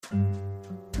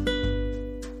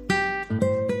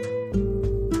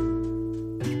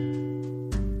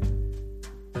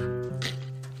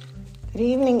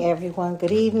evening, everyone. Good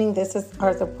evening. This is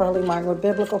Arthur Pearlie Martin with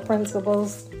Biblical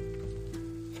Principles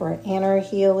for Inner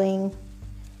Healing.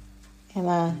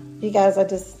 And you guys, I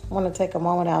just want to take a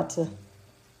moment out to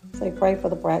say pray for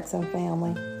the Braxton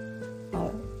family.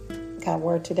 Got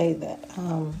word today that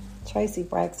Tracy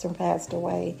Braxton passed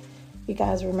away. You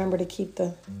guys remember to keep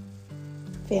the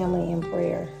family in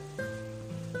prayer.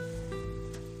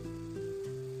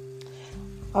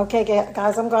 Okay,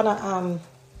 guys, I'm gonna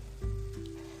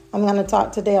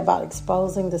talk today about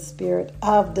exposing the spirit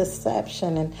of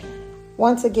deception. And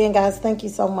once again, guys, thank you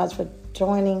so much for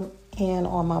joining in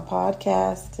on my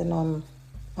podcast and on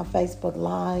my Facebook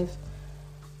Live.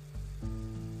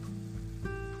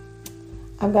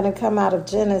 I'm going to come out of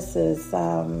Genesis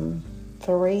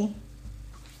 3.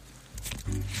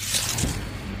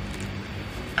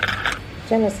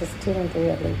 Genesis 2 and 3,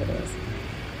 I believe it is.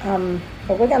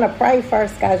 But we're going to pray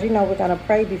first, guys. You know we're going to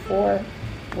pray before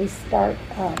we start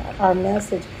our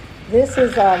message. This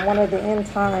is one of the end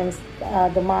times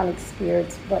demonic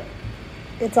spirits, but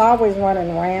it's always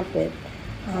running rampant.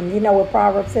 You know what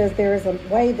Proverbs says, there is a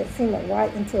way that seemeth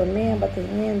right unto a man, but the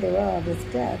end thereof is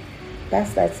death.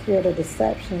 That's that spirit of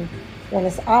deception. When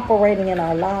it's operating in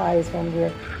our lives, when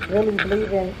we're really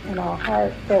believing in our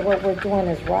heart that what we're doing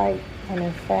is right, and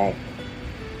in fact,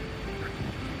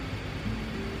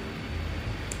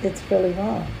 it's really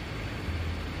wrong.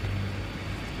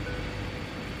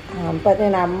 But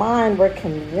in our mind, we're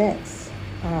convinced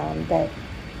that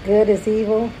good is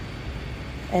evil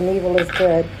and evil is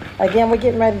good. Again, we're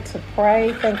getting ready to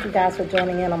pray. Thank you guys for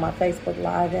joining in on my Facebook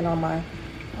Live and on my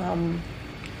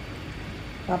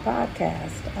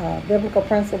podcast, Biblical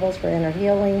Principles for Inner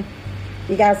Healing.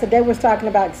 You guys, today we're talking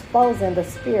about exposing the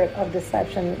spirit of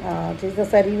deception. Jesus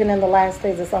said even in the last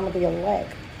days that some of the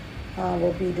elect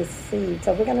will be deceived.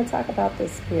 So we're going to talk about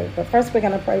this spirit. But first we're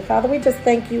going to pray. Father, we just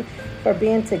thank you for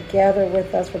being together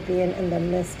with us, for being in the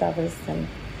midst of us. And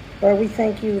Lord, we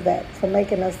thank you that for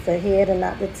making us the head and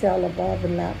not the tail, above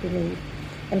and not beneath.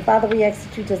 And Father, we ask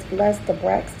that you just bless the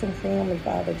Braxton family,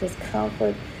 Father. Just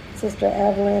comfort Sister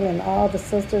Evelyn and all the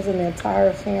sisters and the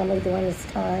entire family during this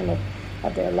time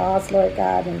of their loss, Lord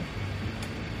God. And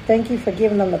thank you for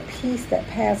giving them the peace that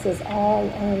passes all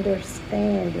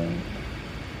understanding.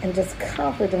 And just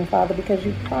comfort them, Father, because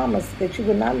you promised that you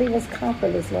would not leave us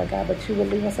comfortless, Lord God, but you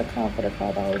would leave us a comforter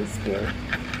called the Holy Spirit.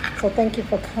 So thank you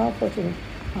for comforting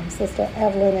Sister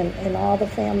Evelyn and all the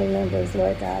family members,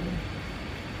 Lord God, and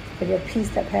for your peace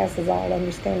that passes all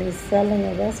understanding, settling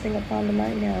and resting upon them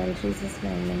right now. In Jesus'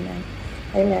 name, amen.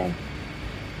 Amen.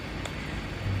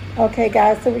 Okay,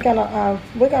 guys, so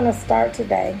we're gonna start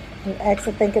today and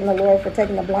actually thanking the Lord for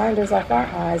taking the blinders off our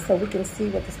eyes so we can see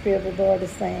what the Spirit of the Lord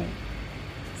is saying.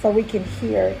 So we can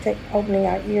hear, opening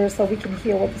our ears so we can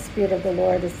hear what the Spirit of the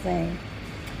Lord is saying.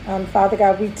 Father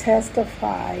God, we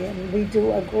testify and we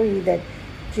do agree that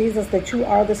Jesus, that you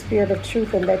are the Spirit of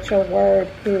truth and that your word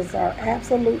is our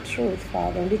absolute truth,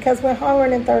 Father. And because we're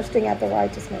hungering and thirsting after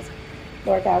righteousness,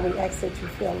 Lord God, we ask that you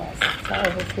fill us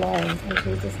to overflowing. In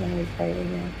Jesus' name we pray,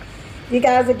 amen. You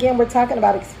guys, again, we're talking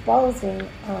about exposing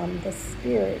the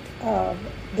spirit of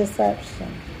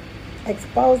deception.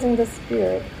 Exposing the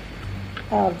spirit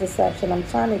of deception. I'm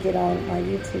trying to get on my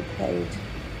YouTube page.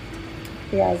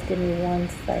 You guys give me 1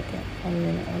 second, 1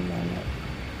 minute, 1 moment.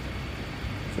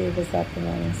 See if it's up and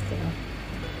running still.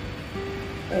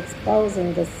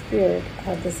 Exposing the spirit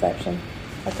of deception.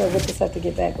 Okay, we'll just have to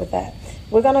get back with that.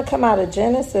 We're going to come out of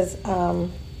Genesis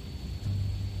 2.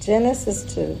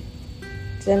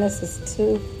 Genesis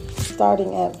 2,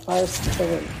 starting at verse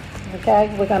 3. Okay,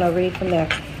 we're going to read from there.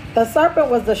 The serpent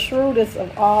was the shrewdest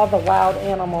of all the wild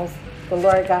animals the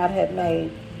Lord God had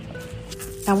made.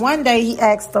 And one day he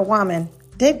asked the woman,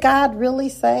 did God really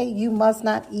say you must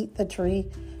not eat the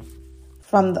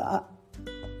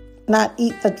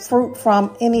fruit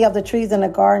from any of the trees in the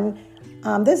garden?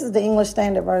 This is the English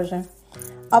Standard Version.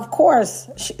 Of course,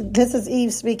 this is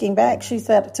Eve speaking back. She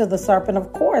said to the serpent,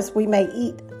 of course we may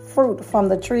eat fruit from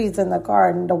the trees in the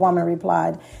garden. The woman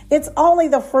replied, it's only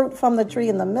the fruit from the tree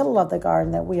in the middle of the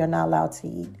garden that we are not allowed to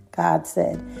eat. God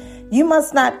said, you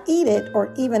must not eat it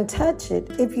or even touch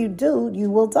it. If you do, you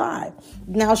will die.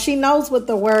 Now she knows what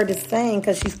the word is saying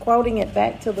because she's quoting it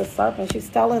back to the serpent. She's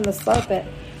telling the serpent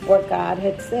what God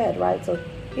had said, right? So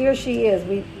here she is.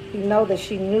 We know that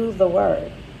she knew the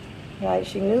word, right?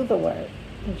 She knew the word.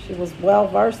 And she was well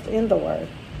versed in the word.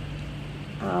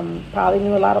 Probably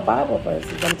knew a lot of Bible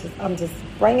verses. I'm just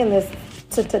bringing this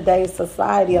to today's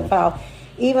society of how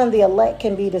even the elect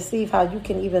can be deceived, how you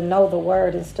can even know the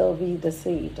word and still be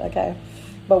deceived, okay?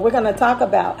 But we're going to talk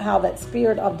about how that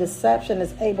spirit of deception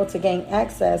is able to gain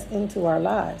access into our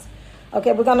lives.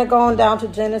 Okay, we're going to go on down to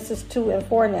Genesis 2 and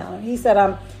 4 now. He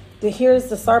said, here's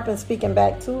the serpent speaking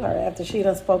back to her after she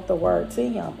done spoke the word to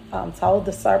him. Told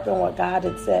the serpent what God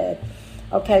had said.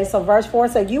 Okay, so verse 4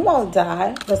 said, you won't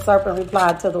die. The serpent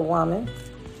replied to the woman.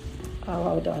 Oh,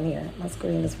 hold on here. My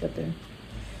screen is flipping.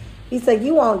 He said,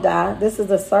 you won't die. This is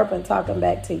the serpent talking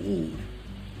back to Eve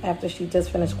after she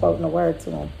just finished quoting the word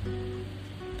to him.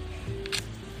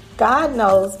 God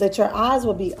knows that your eyes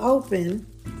will be open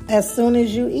as soon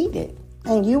as you eat it,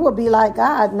 and you will be like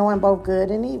God, knowing both good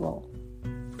and evil.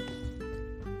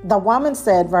 The woman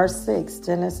said, verse 6,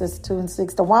 Genesis 2 and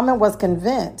 6, the woman was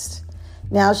convinced.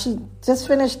 Now she just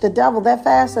finished the devil. That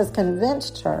fast has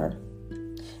convinced her.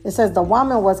 It says the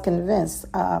woman was convinced,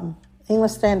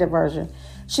 English Standard Version.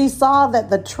 She saw that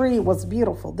the tree was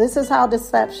beautiful. This is how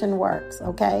deception works,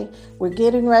 okay? We're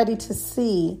getting ready to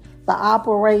see the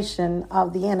operation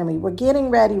of the enemy. We're getting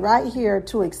ready right here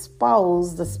to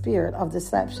expose the spirit of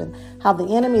deception, how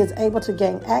the enemy is able to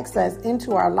gain access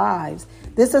into our lives.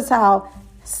 This is how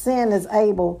sin is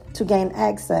able to gain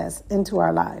access into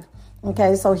our life.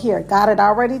 Okay, so here, God had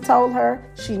already told her.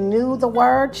 She knew the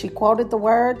word. She quoted the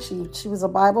word. She was a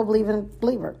Bible-believing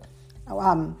believer.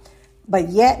 But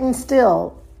yet and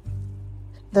still,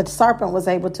 the serpent was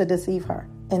able to deceive her.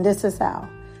 And this is how.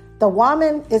 The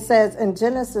woman, it says in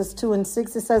Genesis 2 and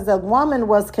 6, it says the woman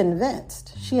was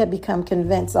convinced. She had become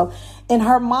convinced. So in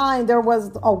her mind, there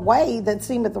was a way that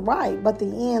seemeth right, but the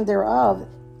end thereof,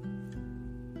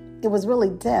 it was really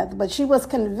death. But she was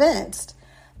convinced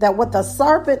that what the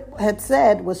serpent had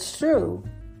said was true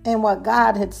and what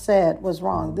God had said was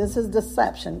wrong. This is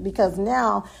deception, because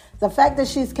now the fact that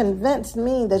she's convinced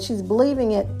means that she's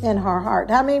believing it in her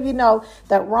heart. How many of you know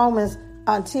that Romans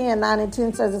 10, 9 and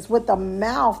 10 says it's with the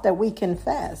mouth that we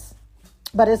confess,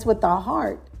 but it's with the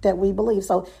heart that we believe.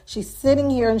 So she's sitting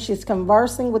here and she's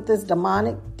conversing with this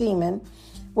demonic demon,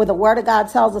 where the word of God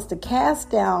tells us to cast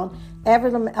down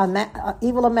every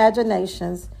evil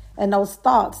imaginations and those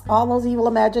thoughts, all those evil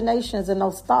imaginations and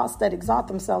those thoughts that exalt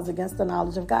themselves against the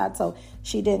knowledge of God. So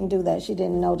she didn't do that. She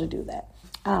didn't know to do that.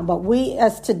 But we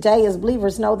as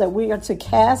believers know that we are to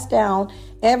cast down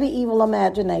every evil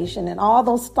imagination and all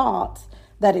those thoughts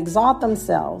that exalt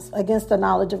themselves against the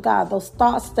knowledge of God. Those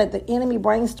thoughts that the enemy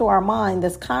brings to our mind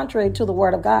that's contrary to the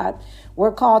word of God.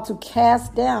 We're called to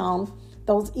cast down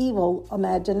those evil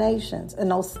imaginations and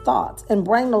those thoughts and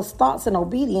bring those thoughts in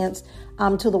obedience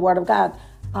to the word of God.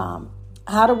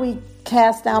 How do we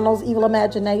cast down those evil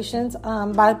imaginations?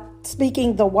 By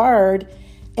speaking the word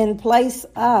in place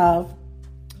of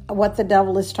what the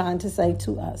devil is trying to say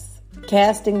to us.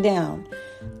 Casting down.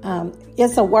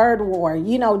 It's a word war.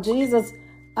 You know, Jesus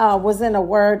was in a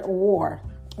word war,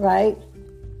 right?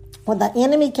 When the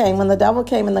enemy came, when the devil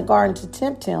came in the garden to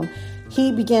tempt him,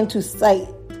 he began to say,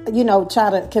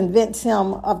 try to convince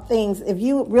him of things. If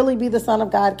you really be the Son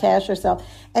of God, cast yourself.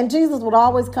 And Jesus would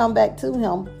always come back to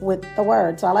him with the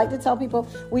word. So I like to tell people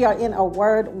we are in a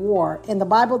word war. And the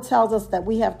Bible tells us that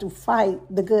we have to fight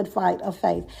the good fight of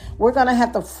faith. We're going to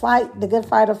have to fight the good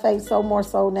fight of faith so more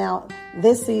so now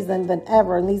this season than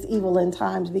ever in these evil end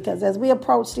times. Because as we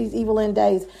approach these evil end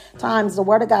days times, the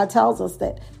word of God tells us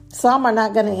that some are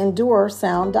not going to endure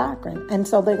sound doctrine. And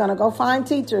so they're going to go find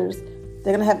teachers.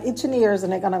 They're going to have itching ears,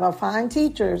 and they're going to go find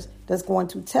teachers that's going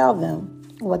to tell them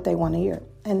what they want to hear.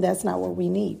 And that's not what we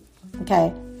need.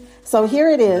 Okay. So here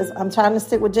it is. I'm trying to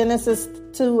stick with Genesis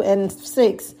 2 and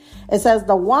 6. It says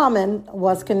the woman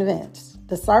was convinced.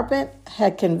 The serpent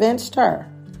had convinced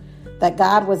her that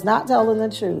God was not telling the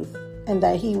truth and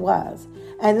that he was.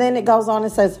 And then it goes on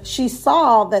and says she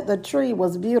saw that the tree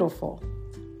was beautiful.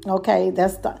 Okay.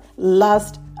 That's the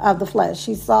lust of the flesh.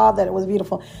 She saw that it was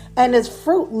beautiful. And its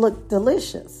fruit looked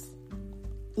delicious.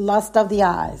 Lust of the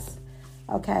eyes.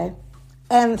 Okay.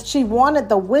 And she wanted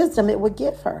the wisdom it would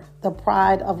give her, the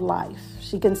pride of life.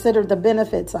 She considered the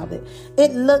benefits of it.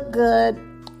 It looked good.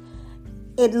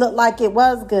 It looked like it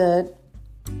was good.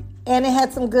 And it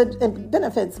had some good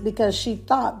benefits because she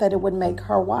thought that it would make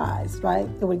her wise, right?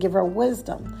 It would give her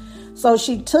wisdom. So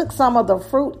she took some of the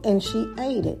fruit and she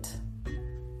ate it.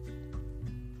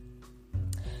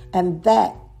 And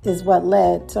that is what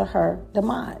led to her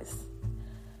demise.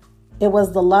 It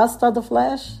was the lust of the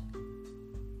flesh,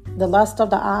 the lust of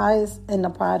the eyes, and the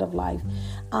pride of life.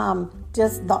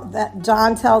 That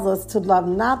John tells us to love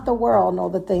not the world nor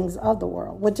the things of the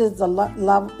world, which is the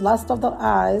lust of the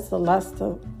eyes, the lust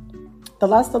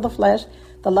of the flesh,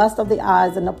 the lust of the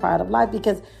eyes, and the pride of life.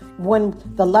 Because when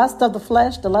the lust of the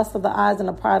flesh, the lust of the eyes, and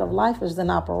the pride of life is in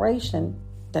operation,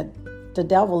 that the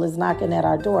devil is knocking at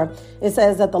our door. It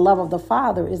says that the love of the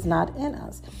Father is not in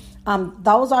us.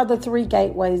 Those are the three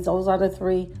gateways. Those are the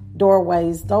three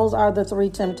doorways. Those are the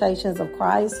three temptations of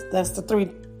Christ. That's the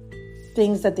three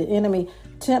things that the enemy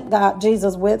tempt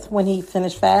Jesus with when he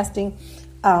finished fasting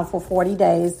for 40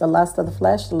 days. The lust of the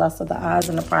flesh, the lust of the eyes,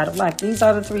 and the pride of life. These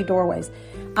are the three doorways.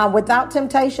 Without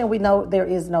temptation, we know there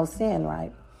is no sin,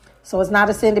 right? So it's not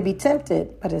a sin to be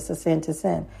tempted, but it's a sin to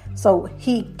sin. So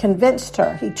he convinced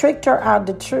her. He tricked her out of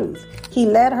the truth. He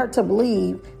led her to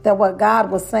believe that what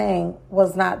God was saying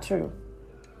was not true.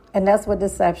 And that's what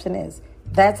deception is.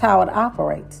 That's how it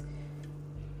operates.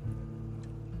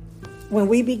 When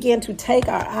we begin to take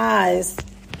our eyes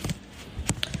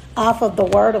off of the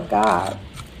Word of God,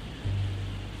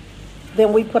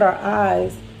 then we put our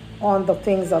eyes on the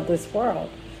things of this world.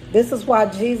 This is why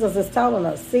Jesus is telling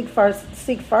us, seek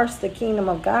first the kingdom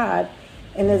of God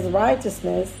and his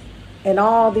righteousness, and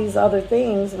all these other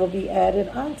things will be added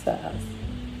unto us.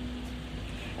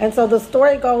 And so the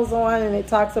story goes on, and it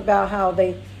talks about how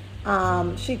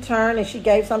she turned and she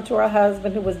gave some to her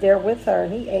husband who was there with her,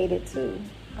 and he ate it too.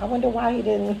 I wonder why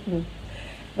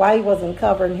he wasn't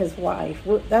covering his wife.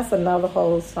 That's another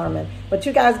whole sermon. But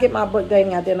you guys get my book,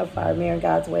 Dating Identifier, Marrying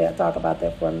God's Way. I'll talk about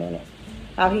that for a minute.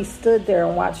 How he stood there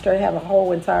and watched her have a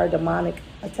whole entire demonic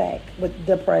attack with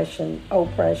depression,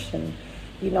 oppression.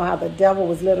 You know how the devil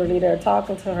was literally there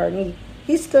talking to her. And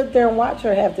he stood there and watched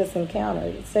her have this encounter.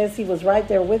 It says he was right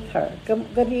there with her.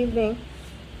 Good evening,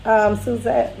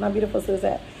 Suzette, my beautiful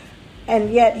Suzette.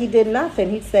 And yet he did nothing.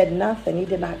 He said nothing. He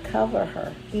did not cover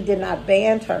her. He did not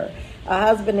band her. A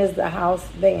husband is the house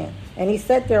band. And he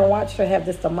sat there and watched her have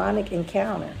this demonic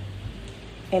encounter.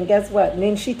 And guess what? And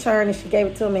then she turned and she gave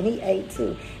it to him, and he ate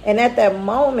too. And at that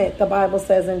moment, the Bible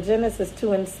says in Genesis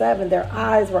 2:7, their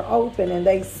eyes were open and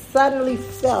they suddenly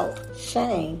felt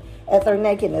shame at their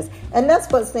nakedness. And that's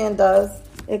what sin does.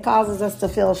 It causes us to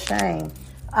feel shame.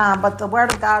 But the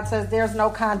Word of God says there's no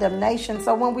condemnation.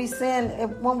 So when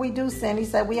we do sin, he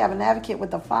said we have an advocate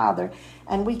with the Father,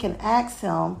 and we can ask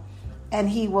him, and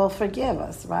he will forgive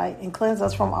us, right? And cleanse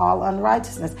us from all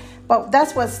unrighteousness. But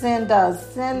that's what sin does.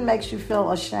 Sin makes you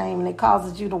feel ashamed, and it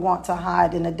causes you to want to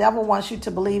hide. And the devil wants you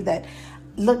to believe that,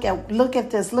 look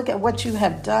at this, look at what you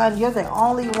have done. You're the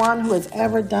only one who has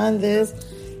ever done this.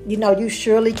 You know, you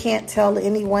surely can't tell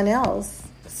anyone else.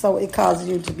 So it causes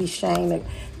you to be shamed. It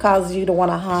causes you to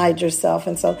want to hide yourself.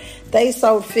 And so they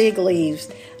sewed fig leaves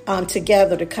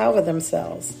together to cover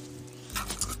themselves.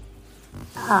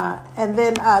 And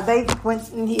then they went,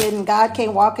 and God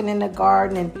came walking in the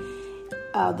garden,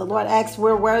 and the Lord asked,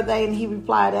 where were they? And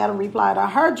Adam replied, I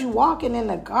heard you walking in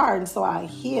the garden, so I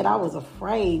hid. I was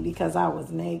afraid because I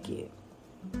was naked.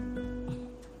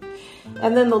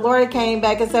 And then the Lord came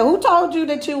back and said, who told you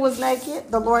that you was naked?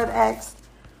 The Lord asked,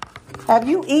 have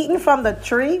you eaten from the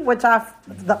tree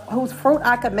whose fruit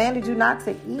I commanded you not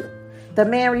to eat? The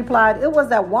man replied, it was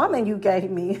that woman you gave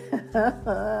me.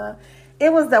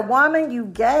 It was the woman you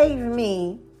gave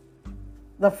me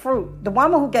the fruit. The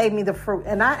woman who gave me the fruit,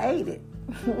 and I ate it.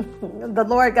 The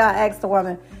Lord God asked the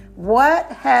woman,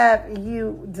 what have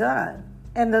you done?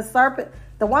 And the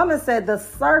woman said, the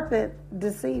serpent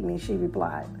deceived me, she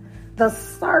replied. The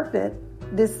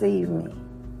serpent deceived me.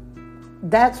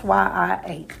 That's why I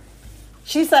ate.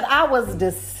 She said, I was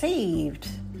deceived.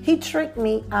 He tricked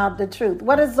me out of the truth.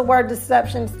 What does the word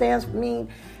deception stands for mean?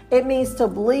 It means to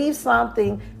believe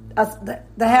something,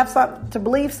 to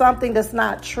believe something that's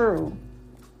not true.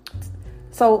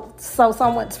 So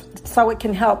it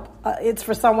can help. It's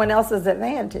for someone else's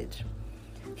advantage.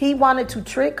 He wanted to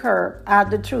trick her out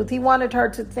of the truth. He wanted her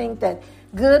to think that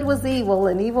good was evil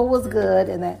and evil was good,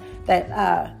 and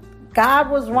that God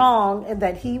was wrong and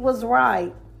that he was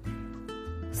right.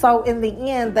 So in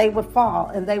the end, they would fall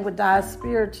and they would die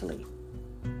spiritually.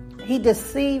 He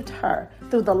deceived her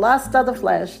through the lust of the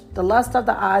flesh, the lust of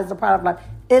the eyes, the pride of life.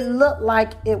 It looked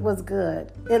like it was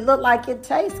good. It looked like it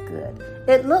tastes good.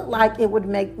 It looked like it would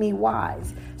make me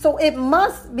wise. So it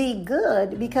must be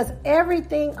good because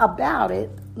everything about it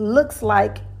looks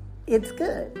like it's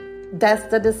good. That's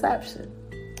the deception.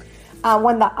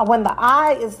 When the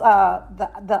eye is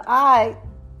the eye.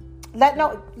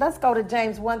 Let's go to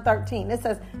James 1:13. It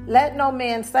says, let no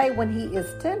man say when he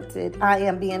is tempted, I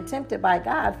am being tempted by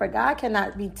God, for God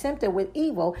cannot be tempted with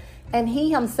evil, and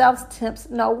he himself tempts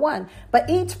no one. But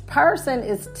each person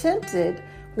is tempted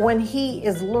when he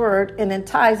is lured and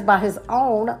enticed by his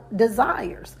own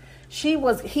desires.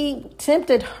 He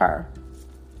tempted her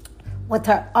with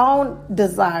her own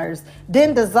desires.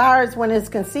 Then desires, when it's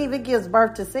conceived, it gives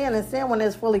birth to sin, and sin, when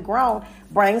it's fully grown,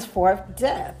 brings forth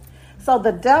death. So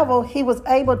the devil, he was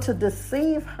able to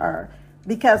deceive her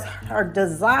because her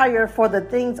desire for the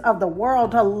things of the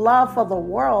world, her love for the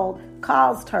world,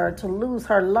 caused her to lose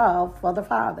her love for the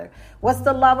Father. What's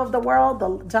the love of the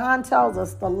world? John tells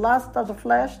us the lust of the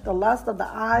flesh, the lust of the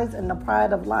eyes, and the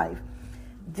pride of life.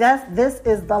 This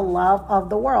is the love of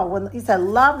the world. When he said,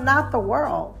 love not the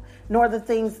world, nor the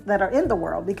things that are in the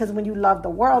world. Because when you love the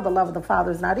world, the love of the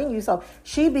Father is not in you. So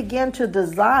she began to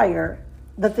desire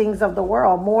the things of the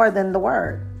world more than the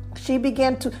Word. She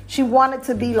wanted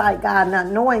to be like God, not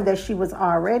knowing that she was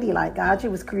already like God. She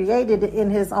was created in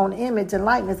his own image and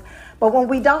likeness. But when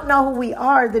we don't know who we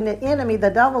are, then the enemy, the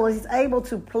devil, is able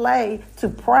to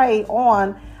prey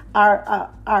on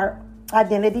our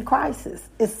identity crisis.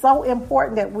 It's so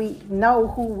important that we know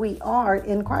who we are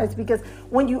in Christ, because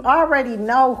when you already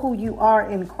know who you are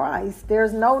in Christ,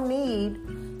 there's no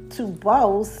need to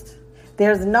boast.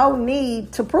 There's no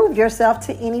need to prove yourself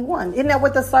to anyone. Isn't that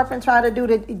what the serpent tried to do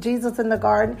to Jesus in the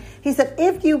garden? He said,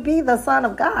 if you be the Son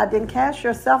of God, then cast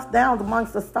yourself down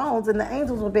amongst the stones and the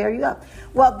angels will bear you up.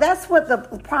 Well, that's what the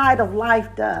pride of life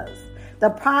does. The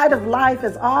pride of life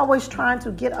is always trying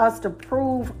to get us to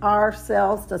prove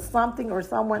ourselves to something or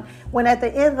someone, when at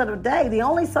the end of the day, the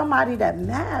only somebody that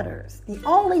matters, the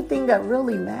only thing that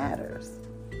really matters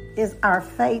is our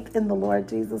faith in the Lord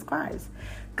Jesus Christ.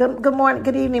 Good morning,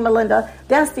 good evening, Melinda.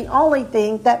 That's the only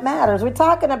thing that matters. We're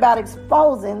talking about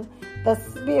exposing the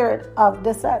spirit of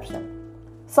deception.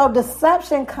 So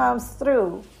deception comes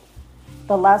through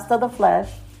the lust of the flesh,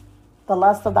 the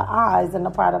lust of the eyes, and the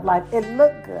pride of life. It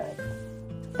looked good.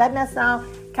 Doesn't that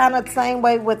sound kind of the same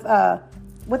way with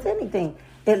anything?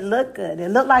 It looked good. It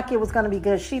looked like it was going to be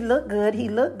good. She looked good. He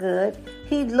looked good.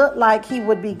 He looked like he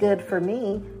would be good for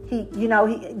me.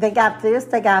 They got this,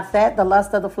 they got that, the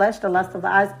lust of the flesh, the lust of the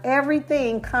eyes.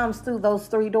 Everything comes through those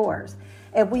three doors.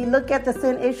 If we look at the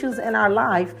sin issues in our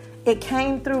life, it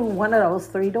came through one of those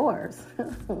three doors.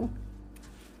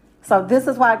 So this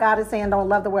is why God is saying don't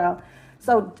love the world.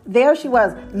 So there she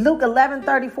was. Luke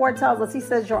 11:34 tells us, he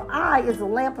says, your eye is the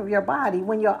lamp of your body.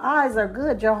 When your eyes are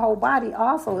good, your whole body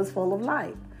also is full of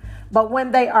light. But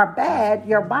when they are bad,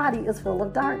 your body is full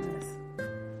of darkness.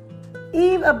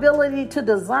 Eve's ability to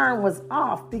discern was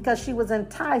off because she was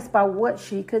enticed by what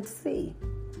she could see.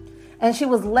 And she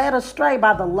was led astray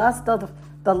by the lust of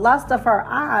her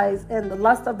eyes and the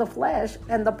lust of the flesh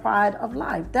and the pride of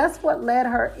life. That's what led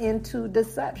her into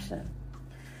deception.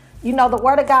 You know, the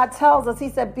word of God tells us, he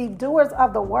said, be doers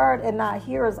of the word and not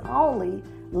hearers only,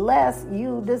 lest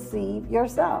you deceive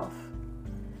yourself.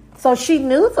 So she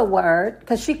knew the word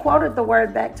because she quoted the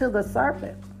word back to the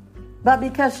serpent. But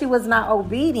because she was not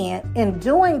obedient in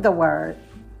doing the word,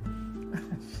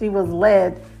 she was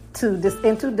led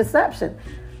into deception.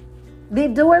 Be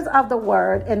doers of the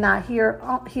word and not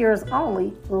hearers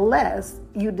only, lest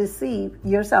you deceive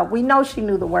yourself. We know she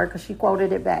knew the word because she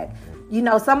quoted it back. You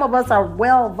know, some of us are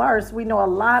well versed. We know a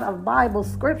lot of Bible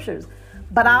scriptures.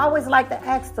 But I always like to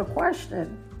ask the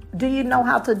question, do you know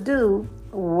how to do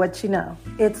what you know?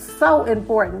 It's so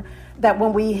important that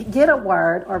when we get a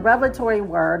word or revelatory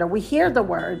word or we hear the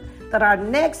word, that our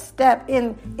next step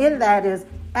in that is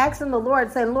asking the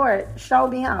Lord, say, Lord, show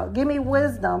me how. Give me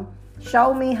wisdom.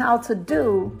 Show me how to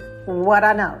do what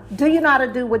I know. Do you know how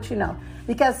to do what you know?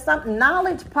 Because some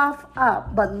knowledge puffs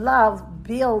up, but love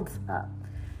builds up.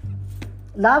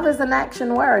 Love is an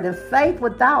action word, and faith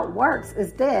without works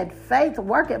is dead. Faith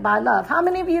worketh by love. How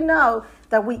many of you know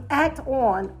that we act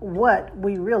on what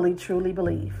we really truly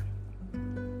believe?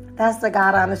 That's the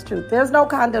God honest truth. There's no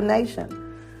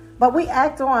condemnation, but we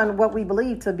act on what we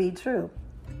believe to be true.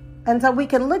 And so we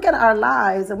can look at our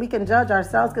lives and we can judge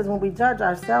ourselves, because when we judge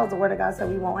ourselves, the word of God said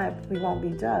we won't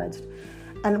be judged.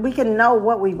 And we can know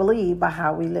what we believe by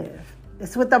how we live.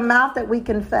 It's with the mouth that we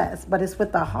confess, but it's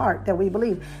with the heart that we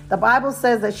believe. The Bible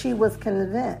says that she was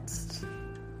convinced.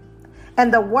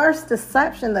 And the worst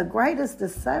deception, the greatest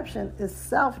deception, is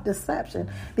self-deception.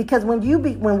 Because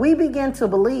when we begin to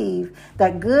believe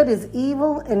that good is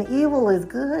evil and evil is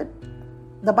good,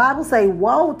 the Bible says,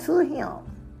 woe to him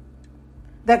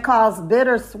that calls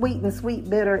bitter sweet and sweet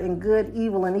bitter, and good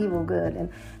evil and evil good. And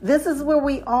this is where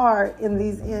we are in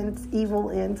these evil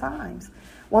end times,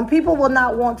 when people will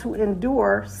not want to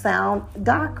endure sound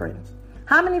doctrine.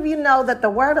 How many of you know that the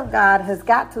word of God has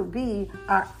got to be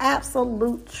our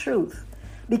absolute truth?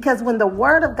 Because when the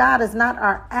word of God is not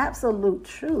our absolute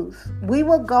truth, we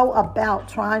will go about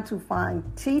trying to find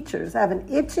teachers, having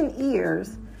itching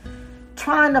ears,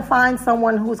 trying to find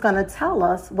someone who's going to tell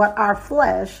us what our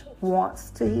flesh wants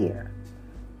to hear.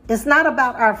 It's not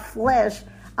about our flesh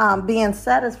being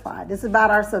satisfied. It's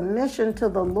about our submission to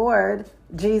the Lord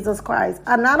Jesus Christ.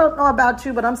 And I don't know about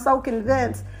you, but I'm so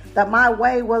convinced that my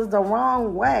way was the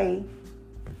wrong way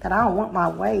that I don't want my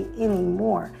way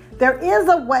anymore. There is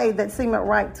a way that seemeth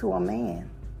right to a man,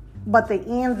 but the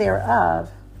end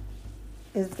thereof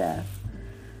is death.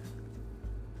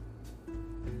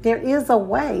 There is a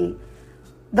way.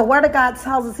 The word of God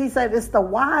tells us, he said, it's the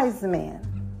wise man.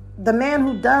 The man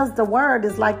who does the word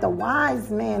is like the wise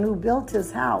man who built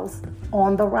his house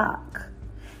on the rock.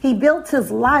 He built his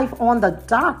life on the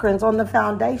doctrines, on the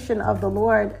foundation of the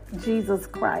Lord Jesus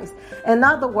Christ. In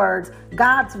other words,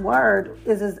 God's word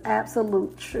is his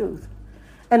absolute truth.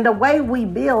 And the way we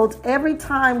build, every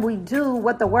time we do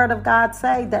what the word of God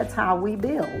say, that's how we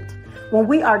build. When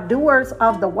we are doers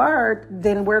of the word,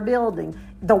 then we're building.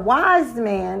 The wise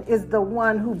man is the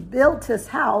one who built his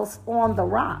house on the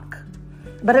rock.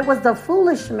 But it was the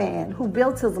foolish man who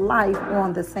built his life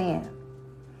on the sand.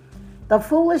 The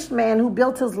foolish man who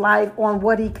built his life on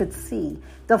what he could see.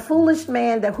 The foolish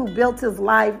man who built his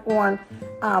life on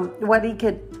what he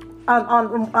could,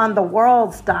 on the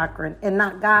world's doctrine and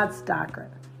not God's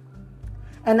doctrine.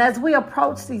 And as we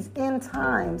approach these end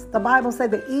times, the Bible says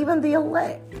that even the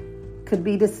elect could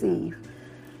be deceived.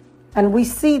 And we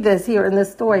see this here in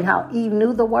this story, how Eve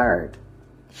knew the word.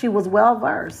 She was well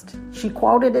versed. She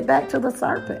quoted it back to the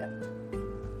serpent.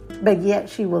 But yet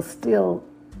she was still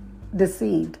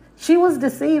deceived. She was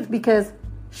deceived because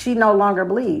she no longer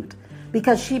believed.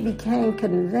 Because she became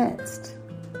convinced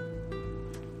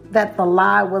that the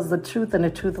lie was the truth and the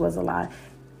truth was a lie.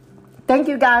 Thank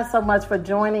you guys so much for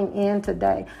joining in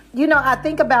today. You know, I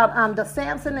think about the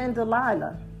Samson and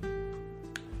Delilah.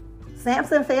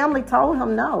 Samson's family told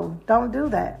him, no, don't do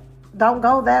that. Don't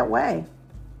go that way.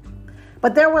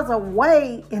 But there was a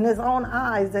way in his own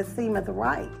eyes that seemeth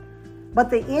right. But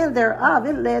the end thereof,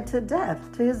 it led to death,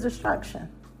 to his destruction.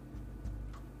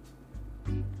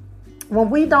 When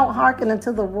we don't hearken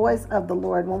unto the voice of the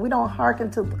Lord, when we don't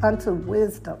hearken unto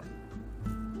wisdom,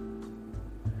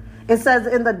 it says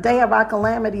in the day of our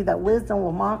calamity that wisdom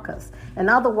will mock us. In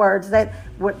other words, that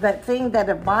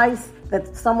advice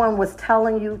that someone was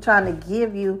telling you, trying to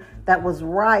give you, that was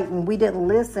right, and we didn't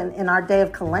listen in our day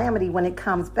of calamity, when it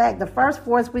comes back, the first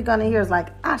voice we're going to hear is like,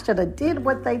 I should have did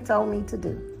what they told me to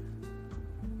do.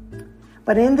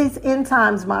 But in these end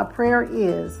times, my prayer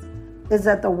is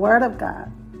that the word of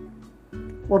God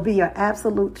will be your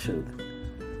absolute truth.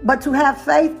 But to have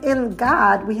faith in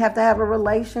God, we have to have a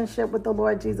relationship with the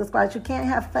Lord Jesus Christ. You can't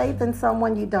have faith in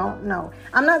someone you don't know.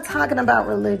 I'm not talking about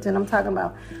religion. I'm talking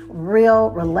about real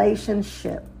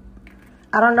relationship.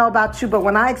 I don't know about you, but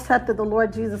when I accepted the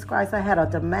Lord Jesus Christ, I had a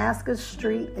Damascus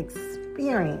Street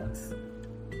experience.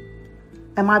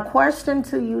 And my question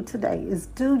to you today is,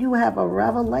 do you have a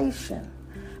revelation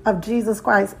of Jesus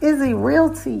Christ? Is he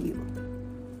real to you?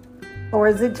 Or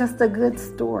is it just a good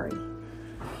story?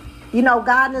 You know,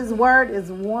 God and his word is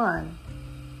one.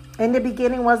 In the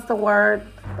beginning was the word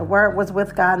was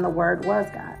with God, and the word was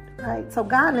God. Right? So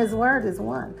God and his word is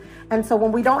one. And so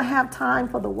when we don't have time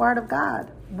for the word of God,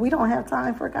 we don't have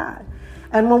time for God.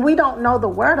 And when we don't know the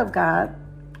word of God,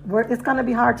 it's going to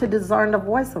be hard to discern the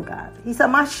voice of God. He said,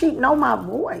 my sheep know my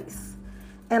voice,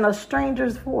 and a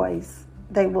stranger's voice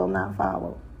they will not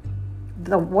follow.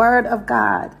 The word of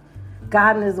God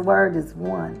and his word is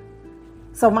one.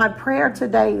 So my prayer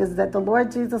today is that the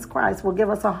Lord Jesus Christ will give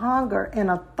us a hunger and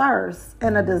a thirst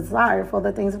and a desire for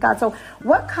the things of God. So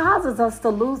what causes us to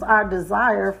lose our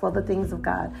desire for the things of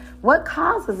God? What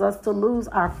causes us to lose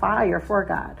our fire for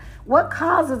God? What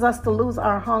causes us to lose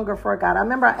our hunger for God? I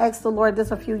remember I asked the Lord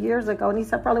this a few years ago, and he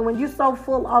said, probably when you're so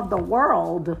full of the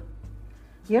world,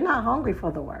 you're not hungry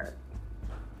for the word.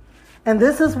 And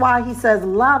this is why he says,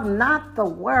 love not the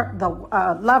world,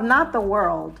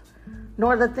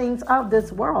 nor the things of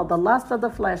this world, the lust of the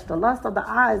flesh, the lust of the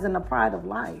eyes, and the pride of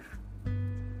life.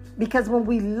 Because when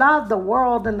we love the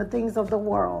world and the things of the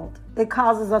world, it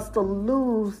causes us to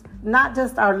lose not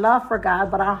just our love for God,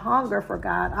 but our hunger for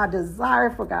God, our desire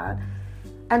for God.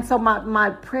 And so my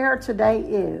prayer today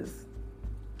is,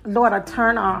 Lord, I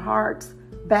turn our hearts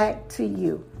back to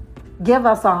you. Give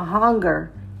us a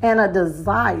hunger and a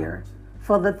desire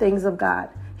for the things of God.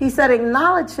 He said,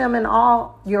 acknowledge him in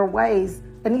all your ways.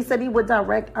 And he said he would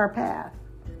direct our path.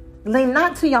 Lean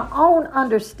not to your own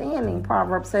understanding,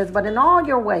 Proverbs says, but in all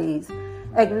your ways,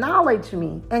 acknowledge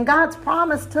me. And God's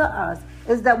promise to us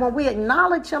is that when we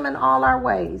acknowledge him in all our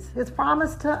ways, his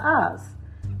promise to us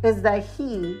is that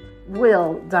he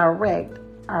will direct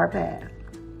our path.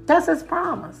 That's his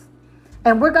promise.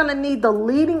 And we're going to need the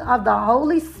leading of the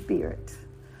Holy Spirit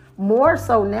more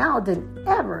so now than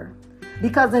ever.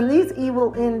 Because in these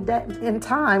evil end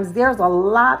times, there's a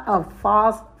lot of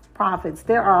false prophets.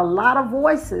 There are a lot of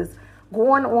voices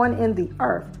going on in the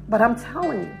earth. But I'm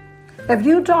telling you, if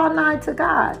you draw nigh to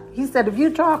God, he said, if you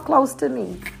draw close to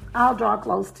me, I'll draw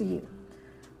close to you.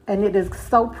 And it is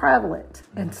so prevalent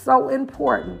and so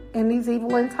important in these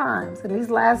evil end times, in these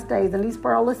last days, in these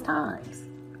perilous times,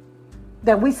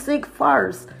 that we seek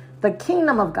first the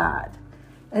kingdom of God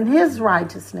and his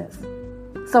righteousness.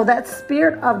 So that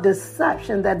spirit of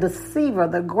deception, that deceiver,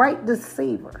 the great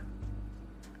deceiver,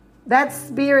 that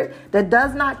spirit that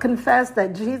does not confess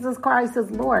that Jesus Christ is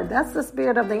Lord, that's the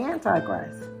spirit of the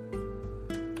Antichrist.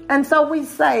 And so we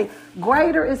say,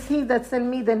 greater is he that's in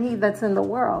me than he that's in the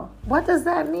world. What does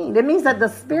that mean? It means that the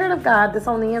Spirit of God that's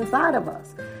on the inside of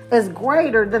us is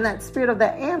greater than that spirit of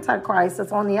the Antichrist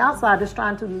that's on the outside that's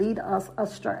trying to lead us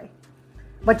astray.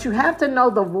 But you have to know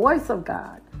the voice of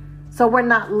God so we're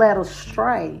not led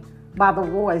astray by the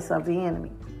voice of the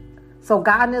enemy. So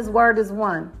God and his word is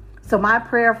one. So my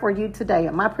prayer for you today,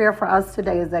 and my prayer for us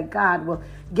today, is that God will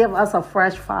give us a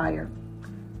fresh fire,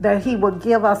 that he will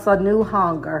give us a new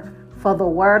hunger for the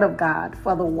word of God,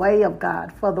 for the way of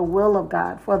God, for the will of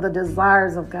God, for the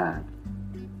desires of God.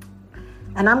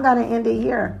 And I'm going to end it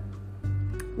here.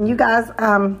 You guys,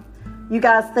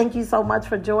 thank you so much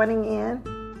for joining in.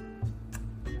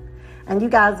 And you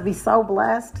guys be so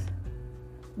blessed,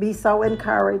 be so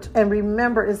encouraged, and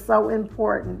remember, it's so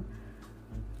important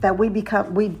that we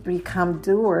become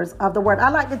doers of the word. I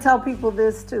like to tell people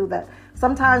this too, that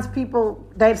sometimes people,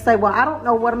 they say, well, I don't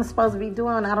know what I'm supposed to be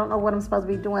doing. I don't know what I'm supposed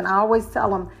to be doing. I always tell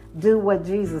them, do what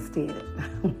Jesus did.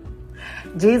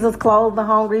 Jesus clothed the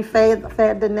hungry, fed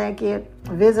the naked,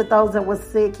 visit those that were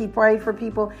sick. He prayed for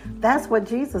people. That's what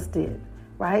Jesus did,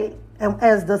 right? And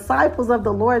as disciples of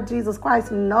the Lord Jesus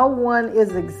Christ, no one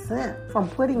is exempt from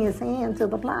putting his hand to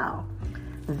the plow.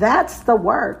 That's the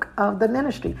work of the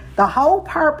ministry. The whole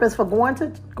purpose for going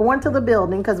to the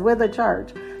building, because we're the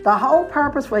church, the whole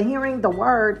purpose for hearing the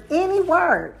word, any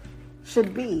word,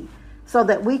 should be so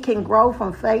that we can grow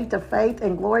from faith to faith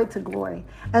and glory to glory,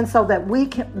 and so that we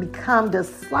can become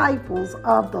disciples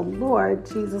of the Lord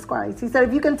Jesus Christ. He said,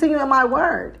 if you continue in my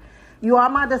word, you are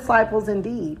my disciples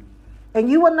indeed, and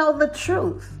you will know the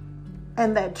truth,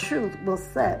 and that truth will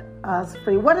set us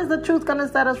free. What is the truth going to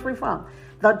set us free from?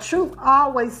 The truth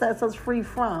always sets us free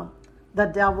from the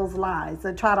devil's lies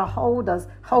that try to hold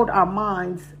our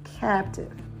minds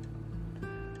captive.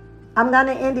 I'm going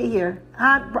to end it here.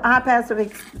 Hi, Pastor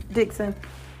Dixon.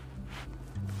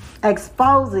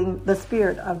 Exposing the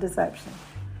spirit of deception.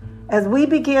 As we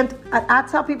begin, I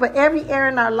tell people every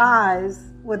area in our lives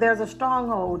where there's a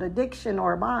stronghold, addiction,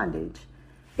 or bondage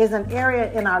is an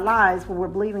area in our lives where we're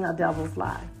believing a devil's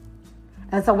lie.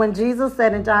 And so when Jesus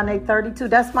said in John 8:32,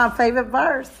 that's my favorite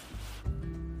verse.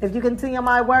 If you continue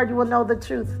my word, you will know the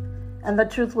truth, and the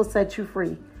truth will set you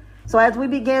free. So as we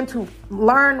begin to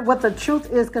learn what the truth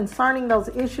is concerning those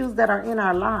issues that are in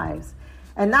our lives,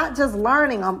 and not just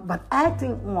learning them, but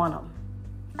acting on them,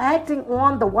 acting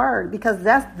on the word, because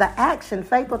that's the action.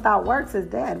 Faith without works is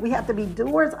dead. We have to be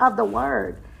doers of the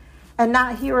word and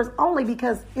not hearers only,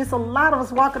 because it's a lot of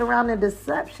us walking around in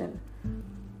deception.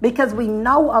 Because we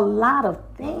know a lot of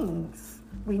things.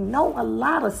 We know a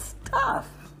lot of stuff.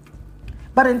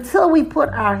 But until we put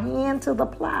our hand to the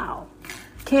plow,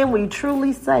 can we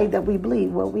truly say that we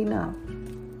believe what we know?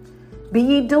 Be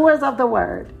ye doers of the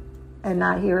word and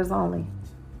not hearers only,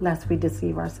 lest we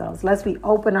deceive ourselves, lest we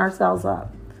open ourselves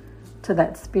up to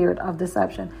that spirit of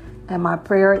deception. And my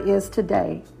prayer is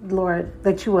today, Lord,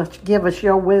 that you will give us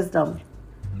your wisdom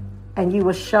and you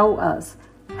will show us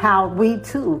how we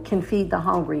too can feed the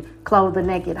hungry, clothe the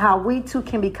naked, how we too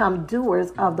can become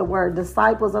doers of the word,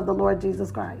 disciples of the Lord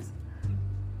Jesus Christ.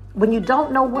 When you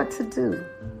don't know what to do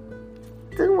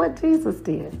what Jesus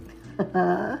did.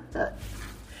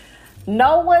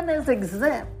 No one is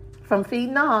exempt from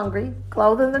feeding the hungry,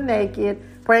 clothing the naked,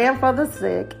 praying for the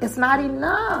sick. It's not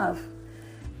enough.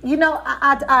 You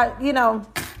know,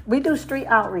 we do street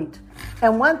outreach.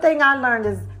 And one thing I learned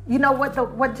is, you know,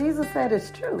 what Jesus said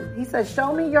is true. He said,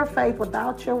 show me your faith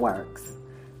without your works,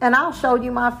 and I'll show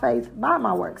you my faith by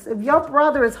my works. If your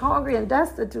brother is hungry and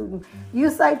destitute, and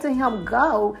you say to him,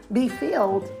 go, be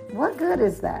filled, what good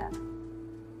is that?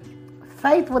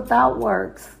 Faith without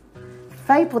works,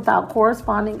 faith without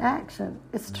corresponding action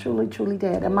is truly, truly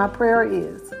dead. And my prayer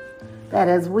is that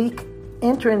as we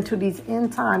enter into these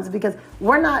end times, because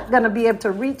we're not going to be able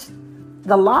to reach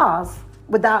the lost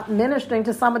without ministering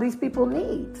to some of these people's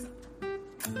needs.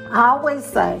 I always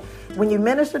say, when you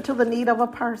minister to the need of a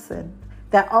person,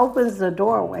 that opens the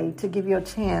doorway to give you a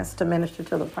chance to minister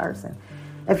to the person.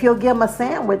 If you'll give them a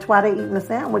sandwich while they're eating the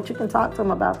sandwich, you can talk to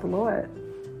them about the Lord.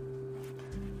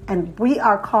 And we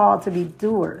are called to be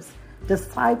doers,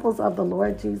 disciples of the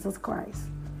Lord Jesus Christ.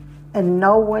 And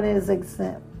no one is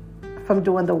exempt from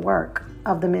doing the work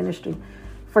of the ministry.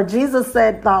 For Jesus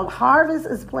said, the harvest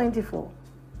is plentiful,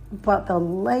 but the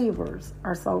laborers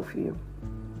are so few.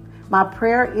 My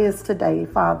prayer is today,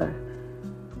 Father,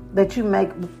 that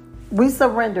we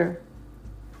surrender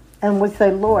and we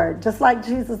say, Lord, just like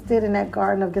Jesus did in that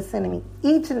Garden of Gethsemane,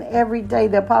 each and every day,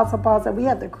 the Apostle Paul said, we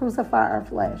have to crucify our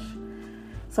flesh.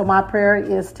 So my prayer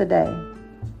is today,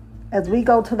 as we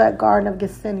go to that Garden of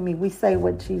Gethsemane, we say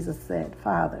what Jesus said,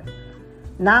 Father,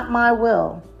 not my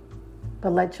will,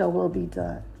 but let your will be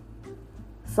done.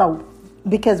 So,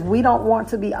 because we don't want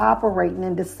to be operating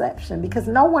in deception, because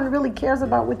no one really cares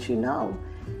about what you know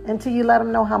until you let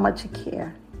them know how much you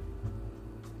care.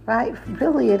 Right?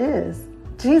 Really, it is.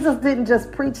 Jesus didn't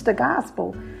just preach the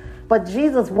gospel, but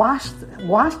Jesus washed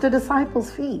the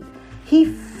disciples' feet. He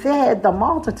fed the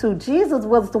multitude. Jesus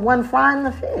was the one frying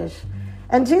the fish.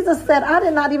 And Jesus said, I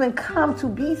did not even come to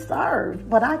be served,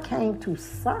 but I came to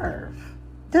serve.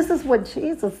 This is what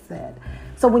Jesus said.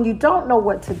 So when you don't know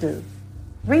what to do,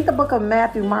 read the book of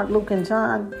Matthew, Mark, Luke, and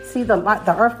John. See the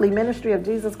earthly ministry of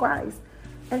Jesus Christ.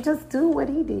 And just do what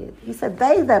he did. He said,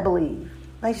 they that believe,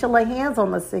 they shall lay hands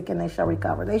on the sick and they shall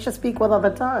recover. They shall speak with other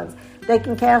tongues. They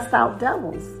can cast out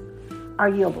devils. Are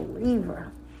you a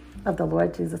believer of the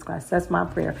Lord Jesus Christ? That's my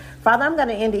prayer. Father, I'm going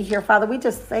to end it here. Father, we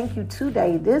just thank you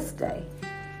today, this day.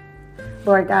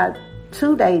 Lord God,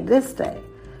 today, this day,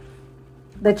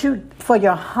 that you, for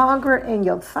your hunger and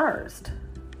your thirst,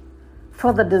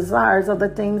 for the desires of the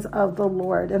things of the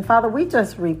Lord. And Father, we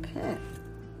just repent.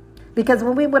 Because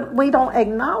when we don't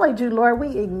acknowledge you, Lord,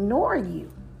 we ignore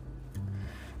you.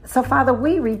 So, Father,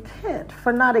 we repent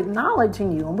for not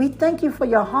acknowledging you. And we thank you for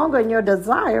your hunger and your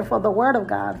desire for the word of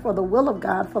God, for the will of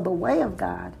God, for the way of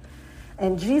God.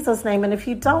 In Jesus' name. And if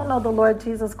you don't know the Lord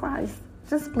Jesus Christ,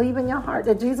 just believe in your heart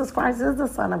that Jesus Christ is the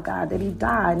Son of God, that he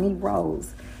died and he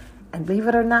rose. And believe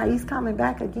it or not, he's coming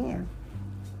back again.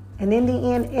 And in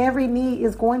the end, every knee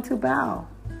is going to bow.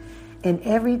 And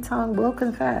every tongue will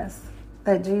confess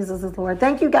that Jesus is Lord.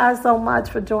 Thank you guys so much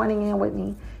for joining in with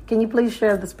me. Can you please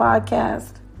share this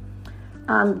podcast?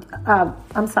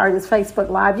 This Facebook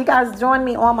Live. You guys join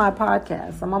me on my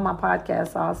podcast. I'm on my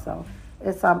podcast also.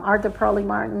 It's Arthur Pearlie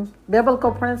Martin,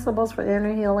 Biblical Principles for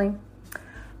Inner Healing.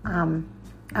 I'm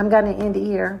going to end it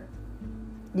here.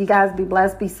 You guys be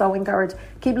blessed, be so encouraged.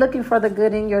 Keep looking for the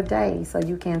good in your day so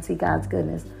you can see God's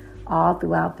goodness all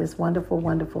throughout this wonderful,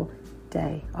 wonderful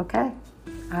day. Okay?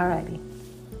 All righty.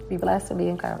 Be blessed and be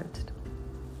encouraged.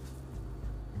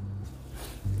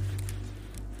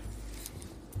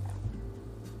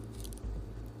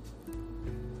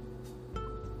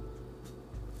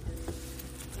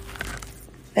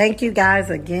 Thank you guys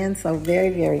again so very,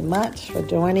 very much for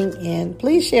joining in.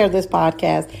 Please share this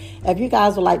podcast. If you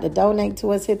guys would like to donate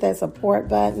to us, hit that support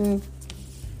button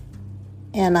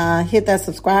and hit that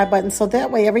subscribe button. So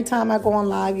that way, every time I go on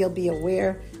live, you'll be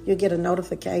aware. You'll get a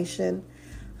notification.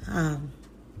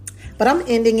 But I'm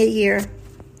ending it here.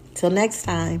 Till next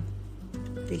time,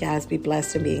 you guys be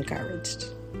blessed and be encouraged.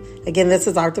 Again, this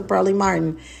is Arthur Pearlie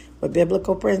Martin with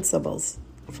Biblical Principles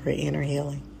for Inner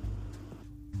Healing.